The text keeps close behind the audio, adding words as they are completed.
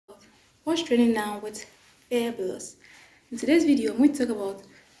What's trending now with Fabulous? In today's video, I'm going to talk about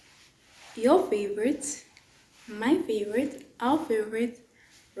your favorite, my favorite, our favorite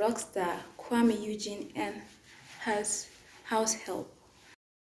rock star Kwame Eugene and his house help.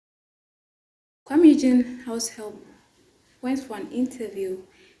 Kwame Eugene house help went for an interview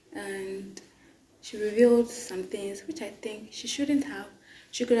and she revealed some things which I think she shouldn't have.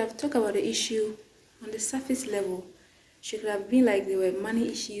 She could have talked about the issue on the surface level. She could have been like there were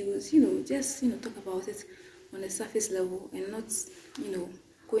money issues, just talk about it on the surface level and not,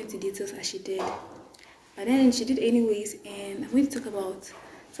 go into details as she did. But then she did anyways, and I'm going to talk about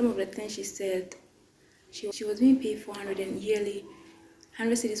some of the things she said. She was being paid 400 and yearly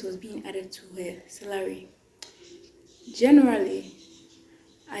 100 cedis was being added to her salary. Generally,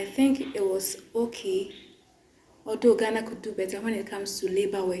 I think it was okay, although Ghana could do better when it comes to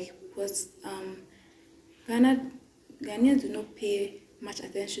labor work, because Ghanaians do not pay much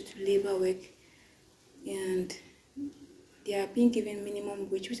attention to labor work, and they are being given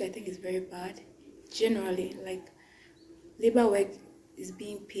minimum wage, which I think is very bad. Generally, like labor work is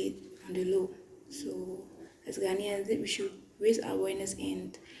being paid on the low. So as Ghanaians, we should raise awareness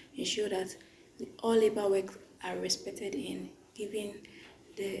and ensure that all labor work are respected and given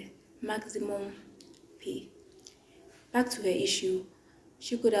the maximum pay. Back to her issue,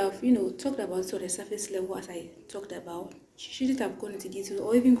 she could have, talked about it on the surface level as I talked about. She shouldn't have gone into detail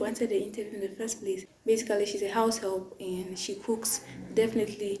or even granted the interview in the first place. Basically, she's a house help and she cooks.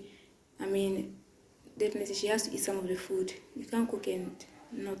 Definitely she has to eat some of the food. You can't cook and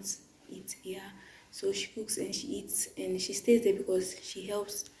not eat, yeah. So she cooks and she eats and she stays there because she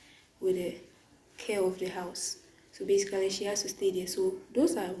helps with the care of the house. So basically, she has to stay there. So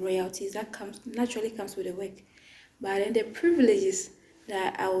those are royalties that naturally comes with the work. But then the privileges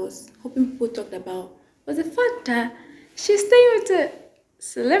that I was hoping people talked about was the fact that she's staying with a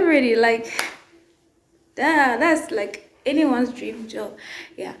celebrity. Like, that's like anyone's dream job.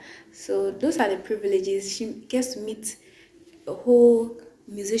 Yeah. So those are the privileges. She gets to meet a whole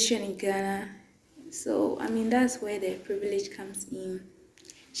musician in Ghana. So that's where the privilege comes in.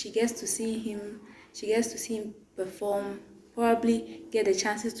 She gets to see him. She gets to see him perform. Probably get the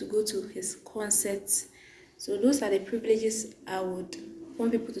chances to go to his concerts. So those are the privileges I would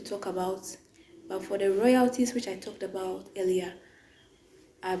want people to talk about. But for the royalties, which I talked about earlier,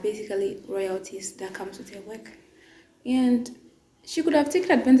 are basically royalties that comes with her work. And she could have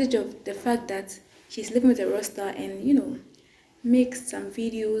taken advantage of the fact that she's living with a rock star and, make some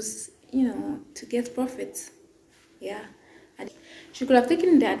videos, to get profits. Yeah. And she could have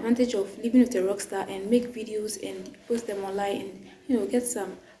taken the advantage of living with a rock star and make videos and post them online and, get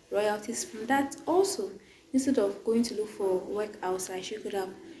some royalties from that also. Instead of going to look for work outside, she could have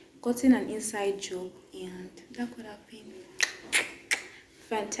gotten an inside job and that could have been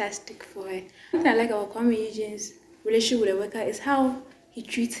fantastic for her. One thing I like about Kwame Eugene's relationship with a worker is how he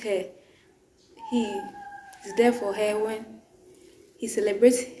treats her. He is there for her when he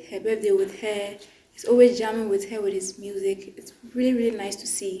celebrates her birthday with her. He's always jamming with her with his music. It's really, really nice to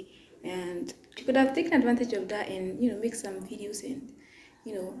see. And she could have taken advantage of that and, make some videos and,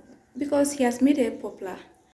 because he has made her popular.